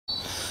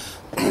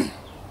Well,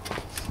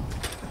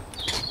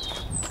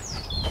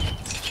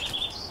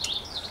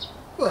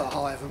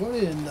 hi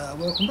everybody, and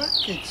welcome back.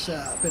 It's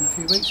been a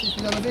few weeks since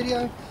we've done a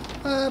video.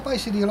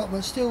 Basically the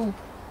allotment's still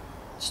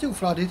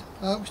flooded.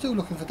 We're still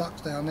looking for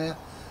ducks down there,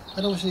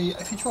 and obviously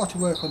if you try to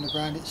work on the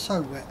ground it's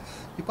so wet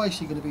you're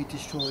basically going to be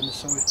destroying the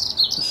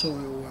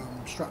soil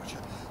structure.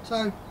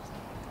 So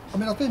I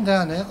mean, I've been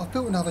down there, I've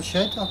built another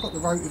shed, I've got the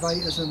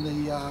rotivators and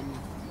the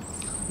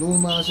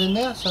lawnmowers in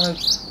there, so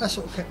that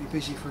sort of kept me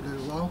busy for a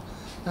little while.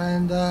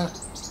 And I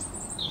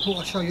thought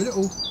I'd show you a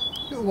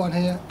little one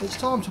here. It's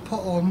time to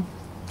put on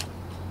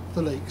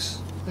the leeks.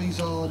 These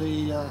are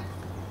the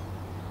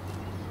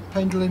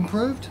Pendle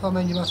improved. I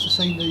mean, you must have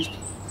seen these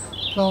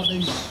plant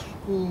these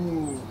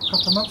a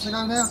couple of months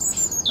ago now,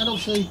 and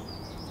obviously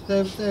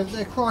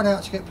they're crying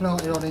out to get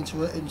planted on into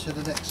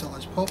the next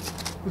size pot,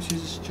 which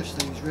is just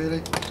these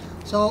really.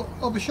 So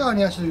I'll be showing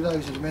you how to do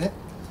those in a minute,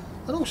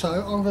 and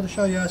also I'm going to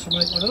show you how to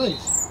make one of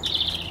these.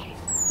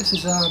 This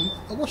is a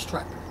wasp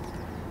trap.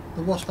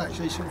 The wasp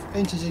actually sort of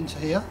enters into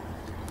here,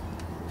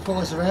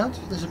 flies around.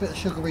 There's a bit of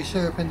sugary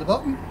syrup in the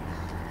bottom,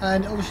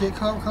 and obviously it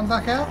can't come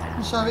back out,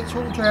 and so it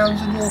sort of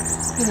drowns and you're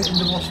limiting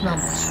the wasp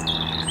numbers.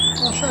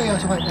 I'll show you how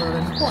to make one of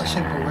them. Quite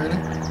simple really,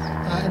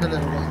 in a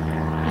little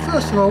while. But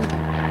first of all,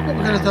 what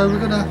we're going to do,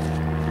 we're going to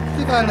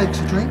give our leeks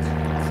a drink.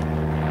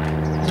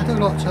 I do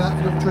like to have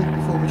a little drink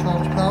before we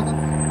transplant them.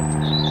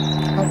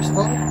 Pumps the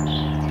bottle.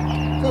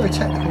 Very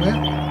technical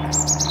here.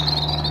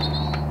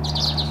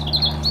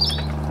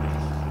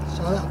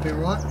 So that'll be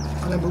alright.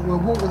 And then we'll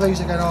water these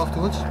again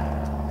afterwards.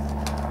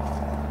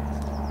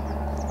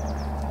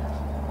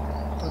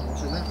 Don't know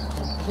what's in that.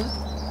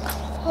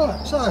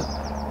 Alright, so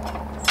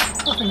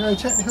nothing very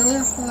technical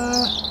here.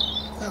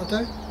 That'll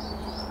do.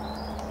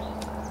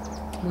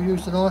 We'll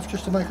use the knife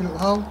just to make a little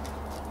hole.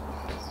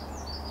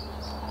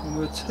 And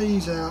we'll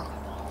tease out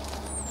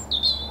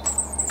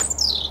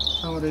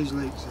some of these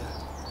leeks there.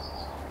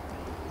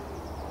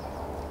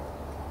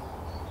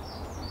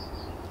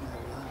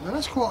 Now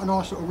that's quite a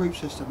nice little root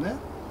system there.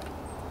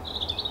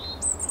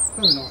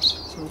 Very nice.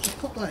 So we'll just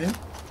pop that in.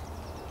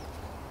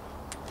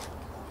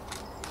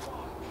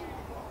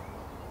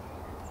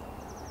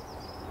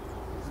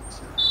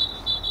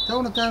 We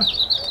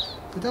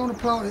don't want to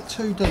plant it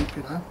too deep,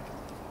 you know.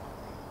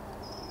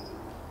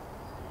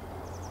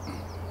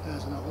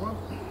 There's another one.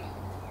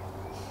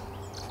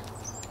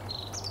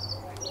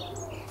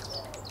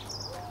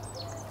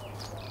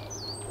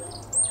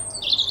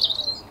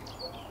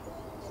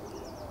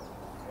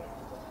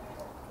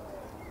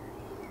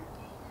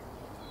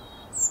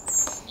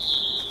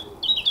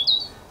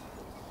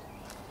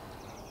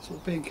 Sort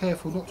of being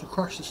careful not to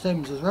crush the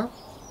stems as well.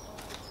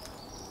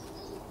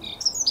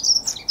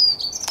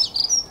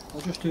 I'll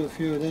just do a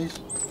few of these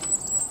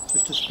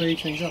just to speed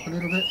things up a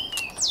little bit.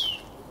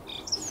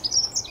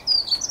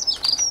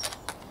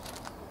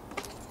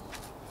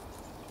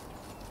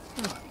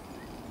 Right.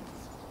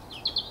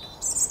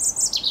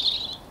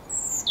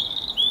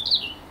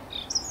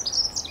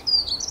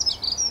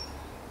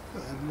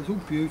 Little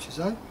beauties,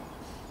 eh?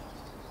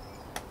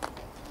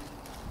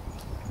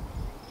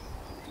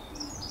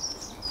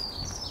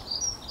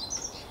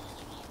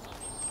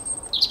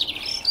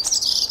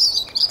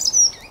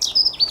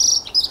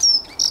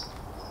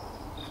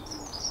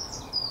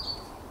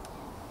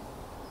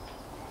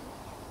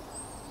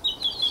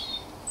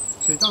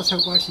 So it does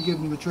help by actually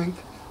giving them a drink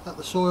at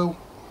the soil.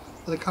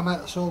 They come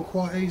out of the soil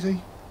quite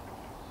easy.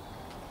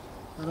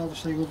 And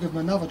obviously we'll give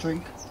them another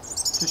drink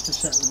just to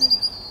set them in.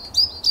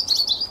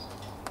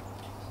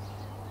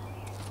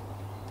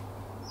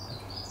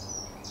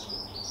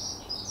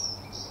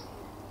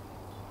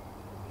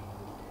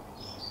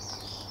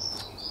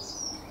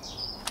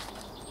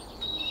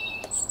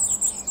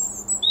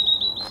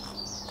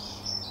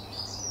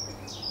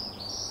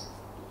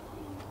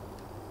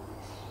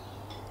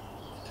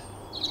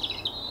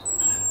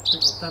 I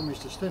think I've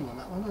damaged the stem on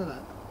that one, look at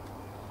that.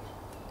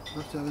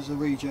 Left there as a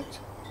reject.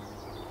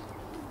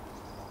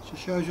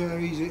 Just shows you how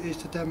easy it is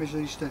to damage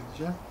these stems,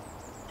 yeah?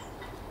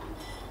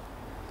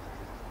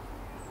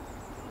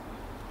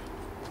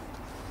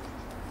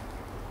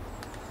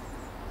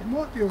 It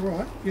might be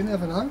alright, you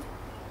never know.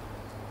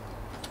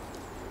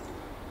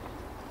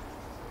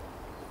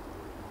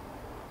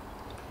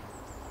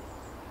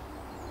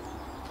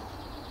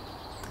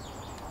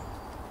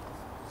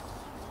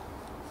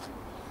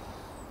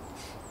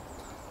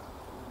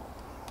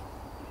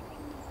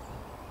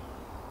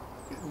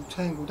 All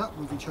tangled up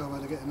with each other,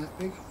 they're getting that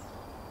big.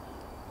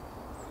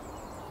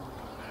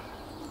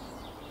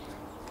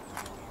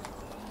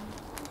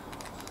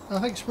 I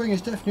think spring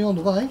is definitely on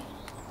the way.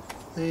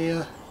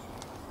 The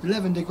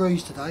 11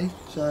 degrees today,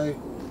 so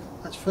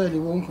that's fairly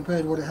warm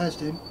compared to what it has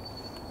been,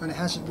 and it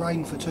hasn't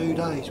rained for 2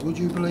 days. Would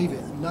you believe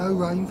it? No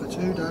rain for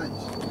 2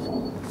 days.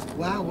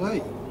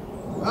 Wowee!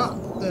 Ah,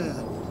 there.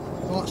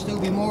 Might still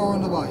be more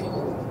on the way.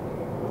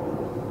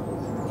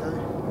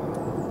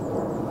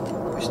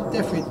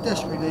 We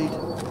desperately need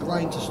the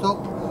rain to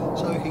stop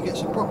so we can get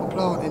some proper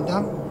planting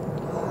done.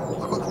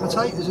 I've got the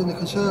potatoes in the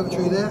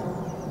conservatory there.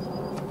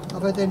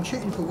 I've had them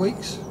chitting for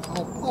weeks.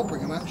 I'll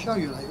bring them out and show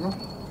you later on.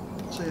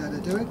 see how they're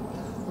doing.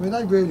 I mean,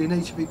 they really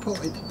need to be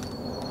potted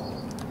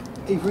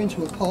either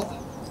into a pot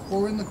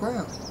or in the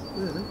ground,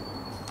 really.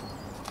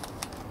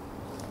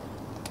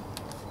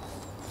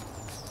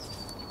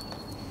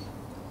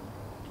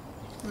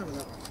 Where was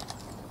that one?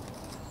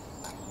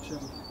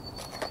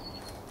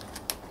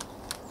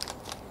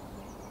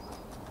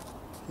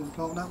 Didn't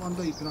plant that one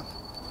deep enough.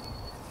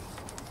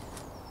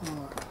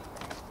 Alright.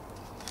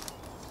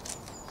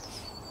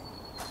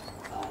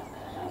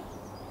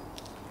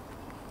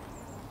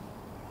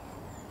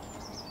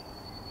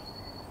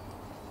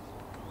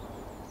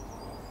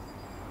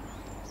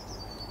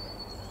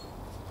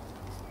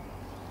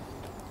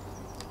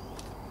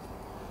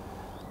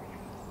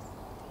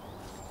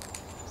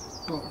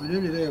 Right, we're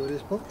nearly there with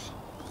this box.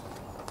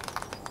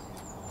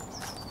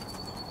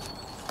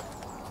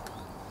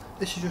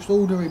 This is just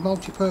ordinary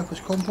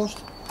multi-purpose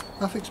compost,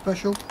 nothing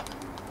special.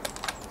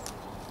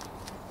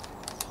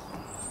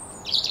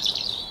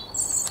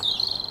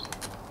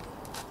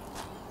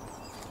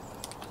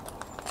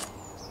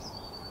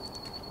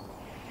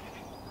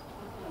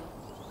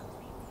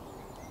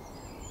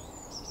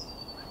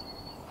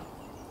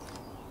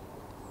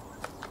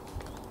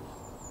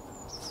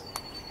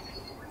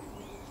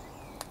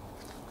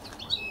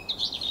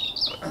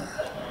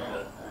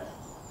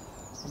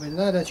 I mean,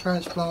 now they're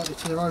transplanted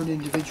to their own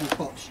individual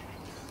pots.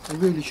 They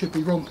really should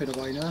be romping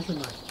away now,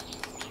 shouldn't they?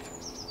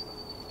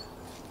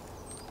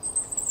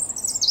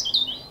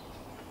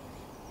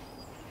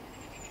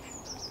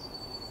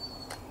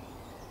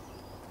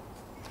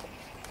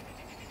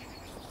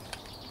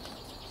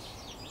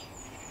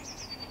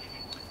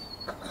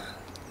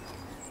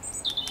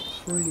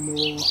 Three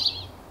more.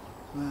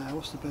 Now,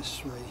 what's the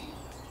best three?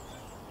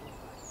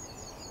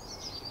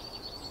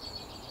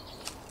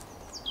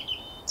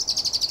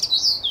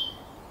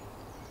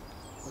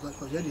 I don't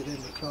suppose any of them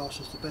are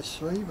classed as the best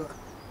three, but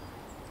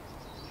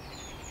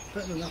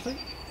better than nothing.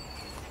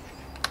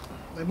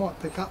 They might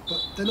pick up,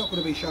 but they're not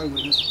going to be show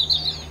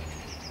winners.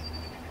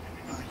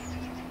 No.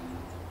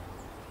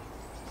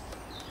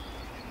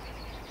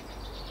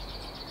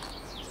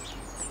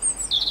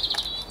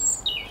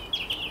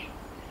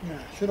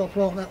 Yeah, should I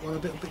plant that one a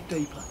bit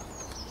deeper?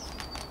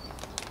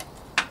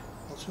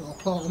 I'll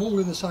plant them all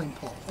in the same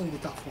pot, all the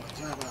duff ones.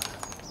 How about that?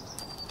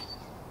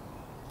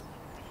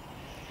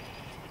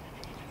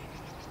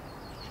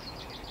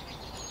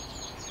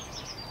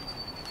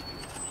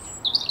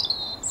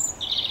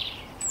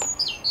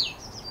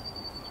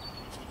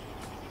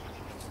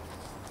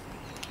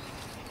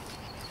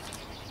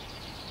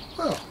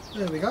 Well,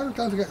 there we go.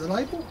 Don't forget the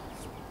label.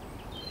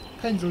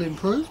 Pendle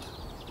improved.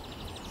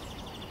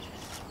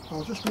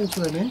 I'll just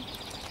water them in.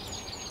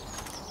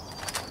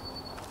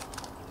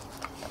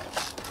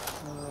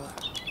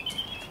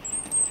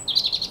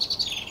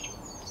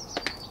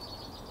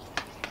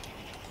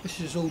 This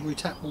is ordinary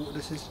tap water,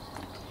 this is.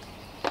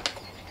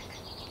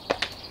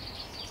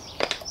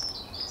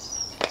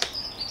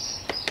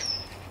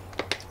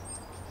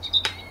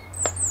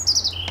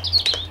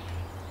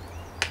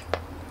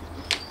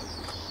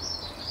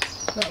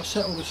 That'll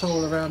settle the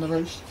soil around the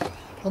roots.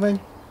 I mean,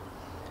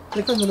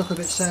 they're going to look a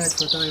bit sad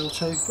for a day or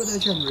two, but they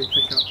generally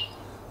pick up.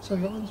 So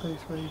we've got 1, 2,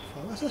 3,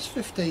 4, that's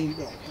 15,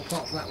 well,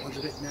 apart from that one's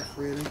a bit naff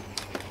really.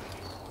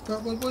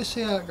 But we'll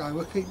see how it goes.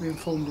 We'll keep you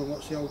informed on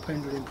what's the old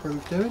Pendle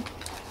Improved doing.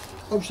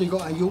 Obviously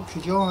got a Yorkshire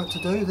Giant to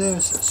do,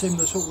 there's a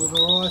similar sort of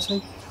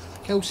variety.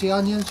 Kelsey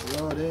onions,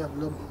 right there,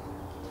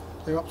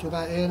 they're up to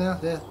about here now,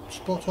 they're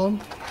spot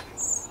on.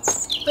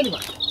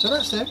 Anyway, so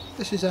that's them.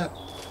 This is a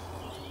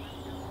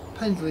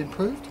Pendle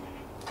Improved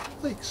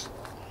leeks.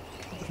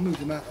 I'll just move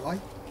them out of the way.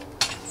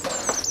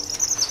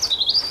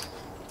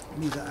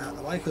 Move that out of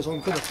the way because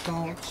I'm going to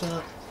plant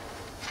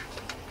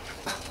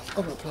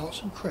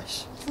some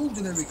cress,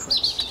 ordinary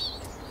cress.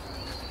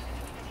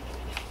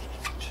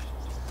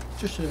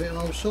 Just a bit of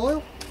old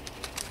soil.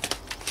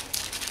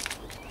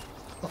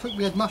 I think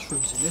we had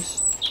mushrooms in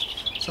this,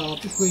 so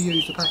I've just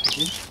reused the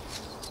packaging.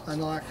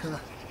 And like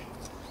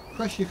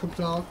cress you can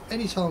plant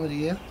any time of the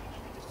year,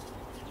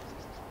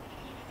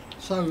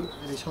 sow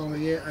any time of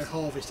the year, and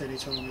harvest any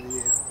time of the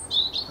year.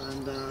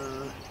 And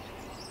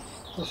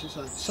what's it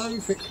say? Sow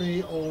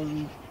thickly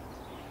on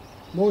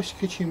moist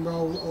kitchen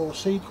roll or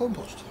seed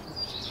compost.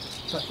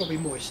 So it's got to be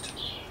moist.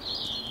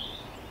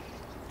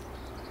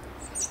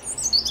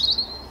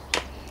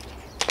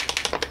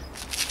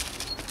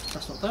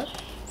 That's not bad.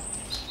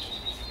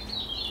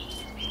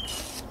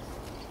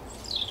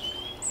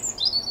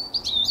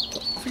 I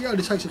think it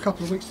only takes a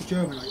couple of weeks to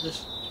germinate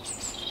this.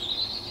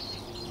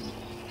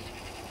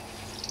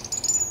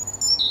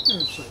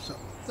 So it's up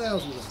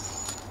thousands of them.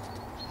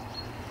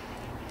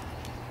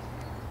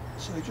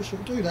 So you just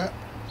sort of do that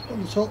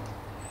on the top.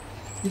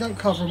 You don't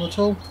cover them at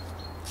all.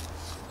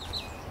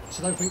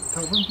 So don't think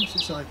cover them. What's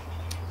it say?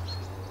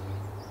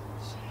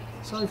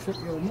 So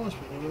thickly on moist.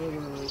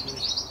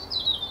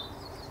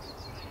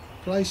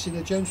 Place in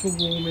a gentle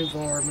warm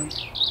environment,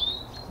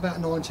 about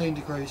 19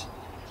 degrees.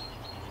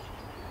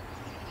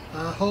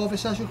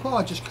 Harvest as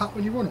required, just cut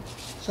when you want it.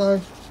 So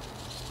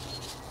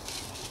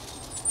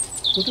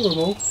we'll do them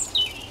all.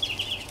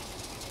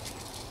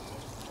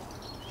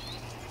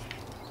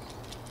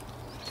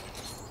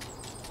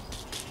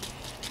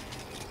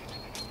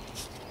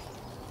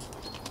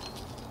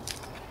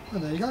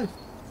 And there you go.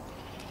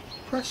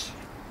 Cress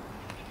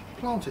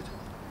planted.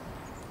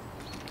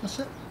 That's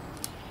it.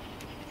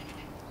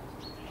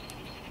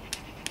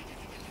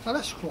 Now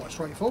that's quite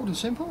straightforward and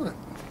simple, isn't it?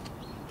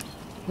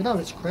 We know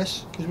it's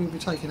cress because we'll be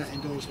taking that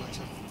indoors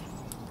later.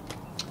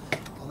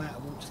 I'm out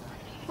of water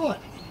now. Right,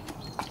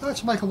 now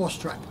to make a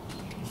wasp trap.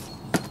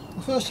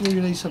 Well, first of all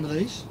you need some of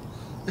these.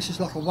 This is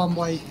like a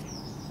one-way,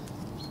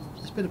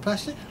 it's a bit of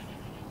plastic,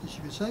 as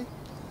you can see.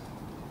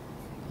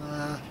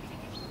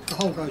 The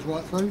hole goes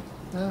right through.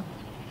 Yeah.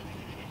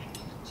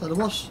 So the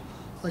wasps,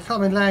 they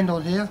come and land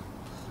on here.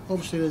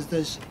 Obviously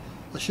there's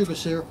a sugar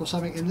syrup or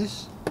something in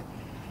this,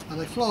 and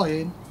they fly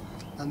in.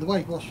 And the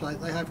way wasps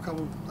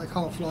they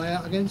can't fly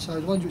out again. So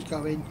the ones which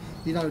go in,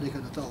 you know they're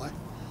going to die.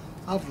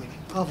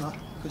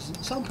 Because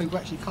some people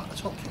actually cut the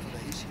tops off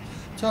of these,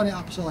 turn it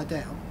upside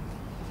down,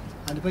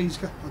 and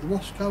the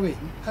wasps go in,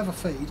 have a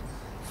feed,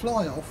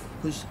 fly off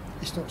because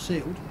it's not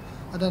sealed,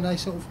 and then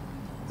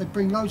they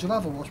bring loads of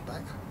other wasps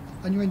back,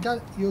 and you're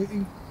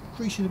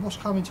increasing the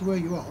wasps coming to where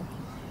you are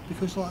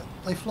because like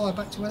they fly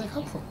back to where they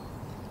come from.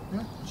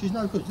 Yeah, which is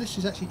no good. This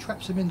is actually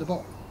traps them in the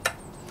bottle.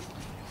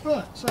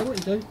 Right. So what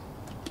you do?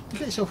 You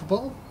get yourself a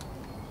bottle,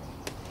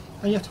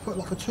 and you have to put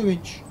like a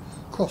 2-inch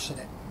cross in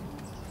it.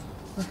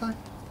 Okay.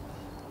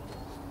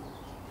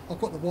 I've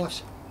got the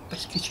wife's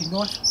best kitchen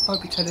knife.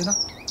 Don't be telling her.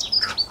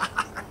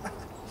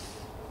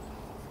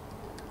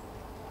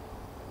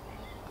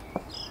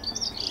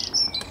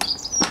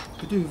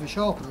 Could do with a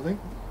sharpener, I think.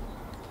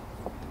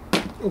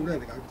 Oh, there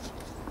we go.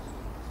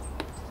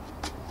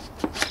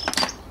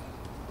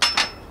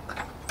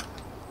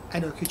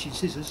 And her kitchen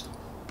scissors.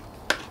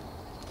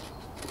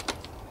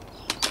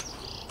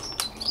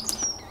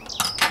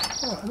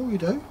 Right, and all you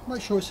do,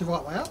 make sure it's the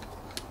right way up.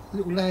 A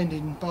little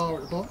landing bar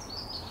at the bottom,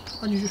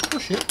 and you just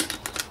push it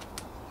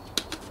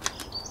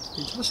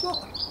into the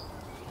slot.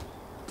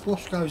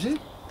 Wasp goes in,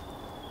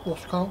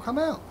 wasp can't come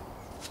out.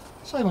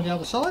 Same on the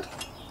other side.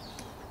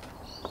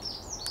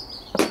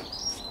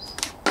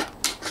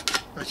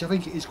 Actually, I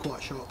think it is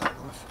quite sharp, that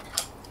knife.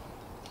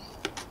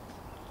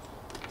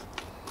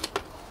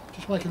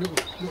 Just make a little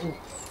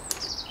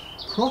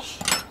cross.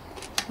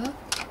 Yeah?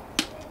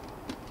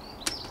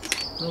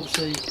 And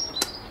obviously,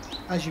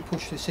 as you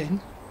push this in,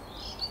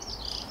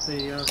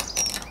 the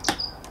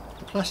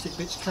plastic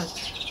bits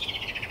catch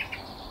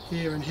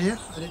here and here,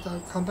 and it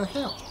don't come back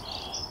out.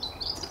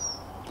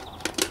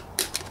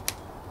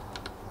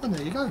 And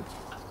there you go.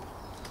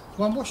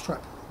 One wasp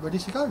trap, ready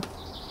to go.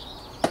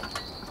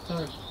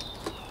 So,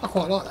 I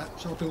quite like that,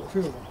 so I built a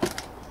few of them.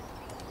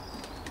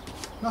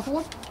 Another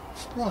one?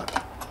 Right.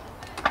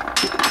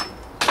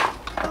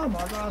 Oh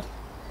my god.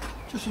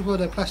 Just as well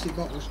they're plastic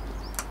bottles.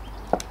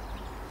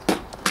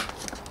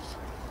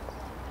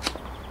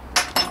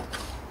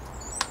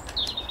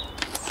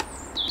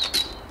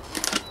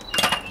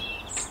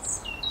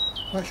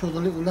 Make sure the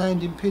little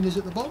landing pin is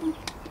at the bottom.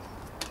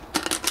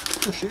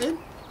 Push it in.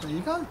 There you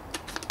go.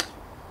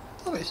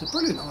 I think it's a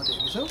brilliant idea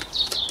myself.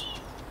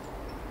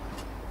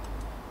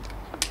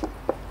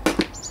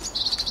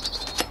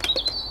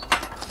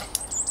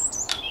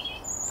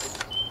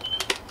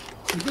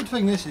 The good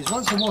thing this is,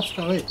 once the wasps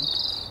go in,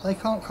 they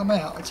can't come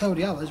out and tell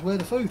the others where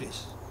the food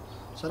is.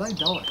 So they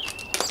die.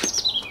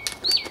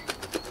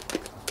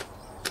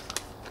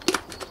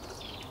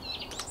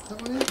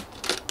 That one in?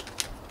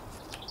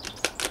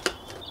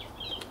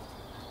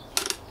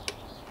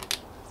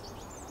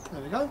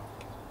 There we go.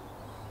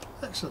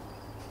 Excellent.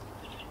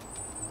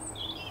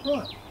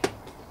 Right.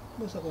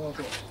 What's that one I've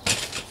got?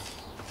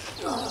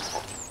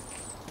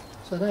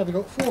 So now we've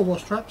got 4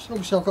 wasp traps.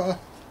 Obviously I've got to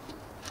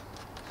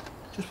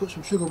just put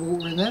some sugar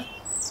water in there.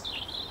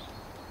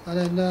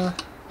 And then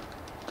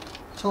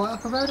tie it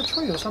up around a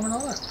tree or something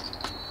like that.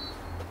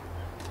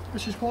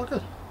 Which is quite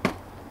good.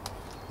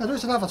 Now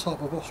there's another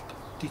type of wasp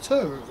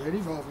deterrent really,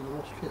 rather than a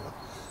wasp killer,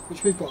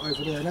 which we've got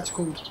over there, and that's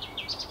called,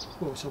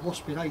 well, it's a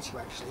waspinator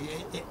actually.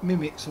 It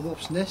mimics a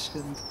wasp's nest,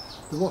 and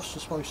the wasps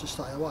are supposed to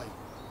stay away.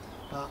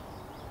 But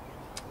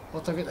I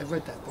don't think they've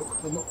read that book,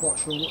 I'm not quite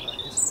sure what that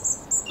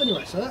is.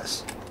 Anyway, so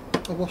that's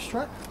a wasp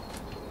trap.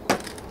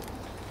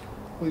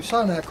 We've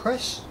sown our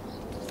cress.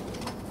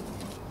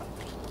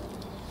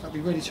 That'll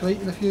be ready to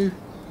eat in a few,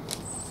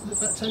 is it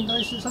about 10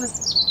 days to say?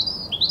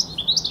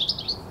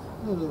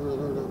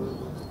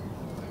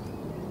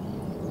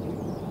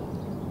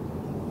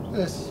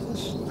 Yes,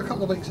 a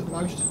couple of weeks at the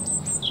most.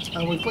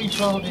 And we've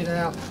replanted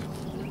our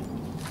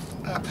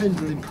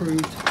Pendle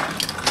improved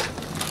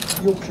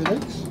Yorkshire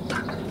leeks.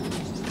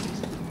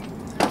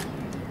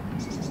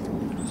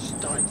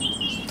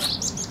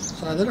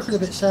 So they're looking a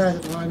bit sad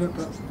at the moment,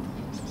 but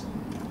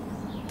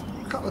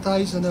a couple of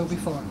days and they'll be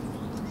fine.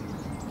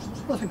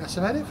 I think that's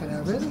about it for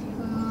now really.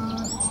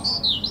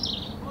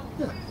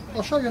 Yeah,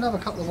 I'll show you another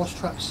couple of wasp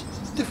traps,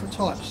 different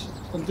types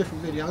on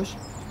different videos.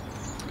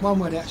 One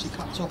where they actually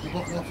cut the top of the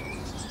bottle off,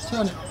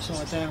 turn it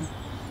upside down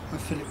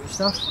and fill it with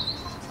stuff.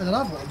 And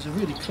another one's a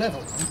really clever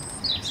one,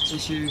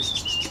 is you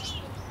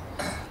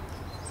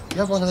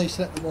have one of these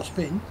to let the wasp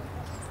in,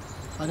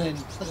 and then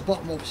at the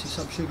bottom obviously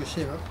some sugar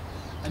syrup,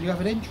 and you have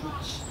an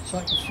entrance so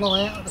it can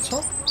fly out at the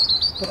top,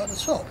 but at the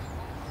top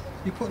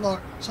you put, like,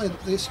 say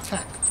this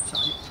cap, say,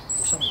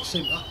 or something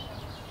similar,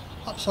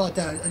 upside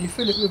down, and you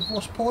fill it with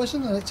wasp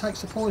poison, and it takes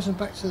the poison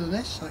back to the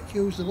nest, so it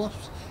kills the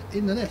wasps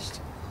in the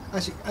nest.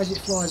 As it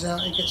flies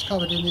out, it gets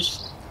covered in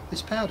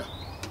this powder.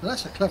 Now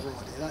that's a clever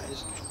idea, that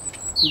is.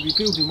 We'll be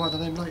building one of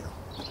them later.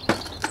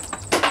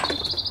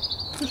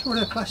 Just one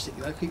of their plastic,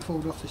 you know, keep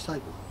falling off this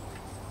table.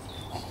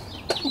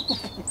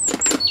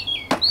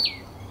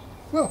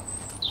 Well,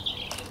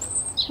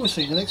 we'll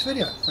see you in the next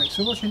video. Thanks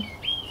for watching.